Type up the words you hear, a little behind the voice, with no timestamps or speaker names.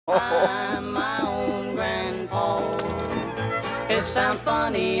I'm my own grandpa. It sounds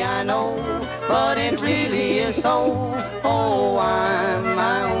funny, I know, but it really is so. Oh, I'm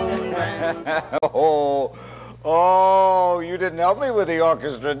my own grandpa. Oh, you didn't help me with the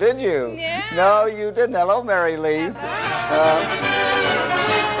orchestra, did you? Yeah. No, you didn't. Hello, Mary Leath.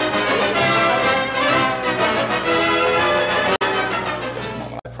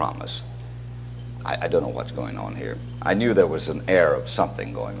 I promise. I don't know what's going on here. I knew there was an air of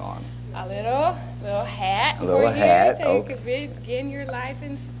something going on. A little hat. A little hat. So you could begin your life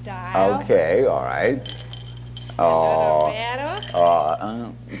in style. Okay, all right. A little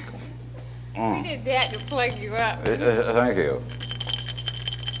we did that to plug you up. Thank you.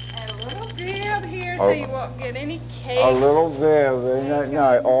 And a little bib here so you won't get any cake. A little bib, isn't that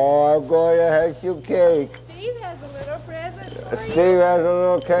nice? Oh, I'm going to have some cake. Steve has a little present for you. Steve has a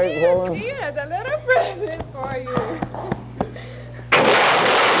little cake for me? Steve has a little present for you.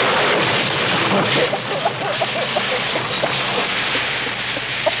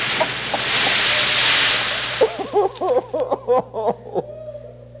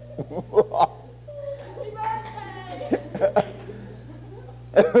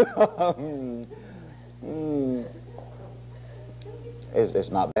 It's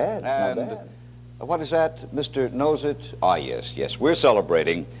not bad. It's not bad. What is that, Mr. Knozit? Ah, yes. We're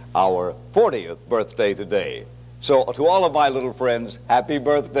celebrating our 40th birthday today. So to all of my little friends, happy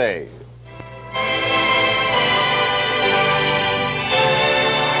birthday.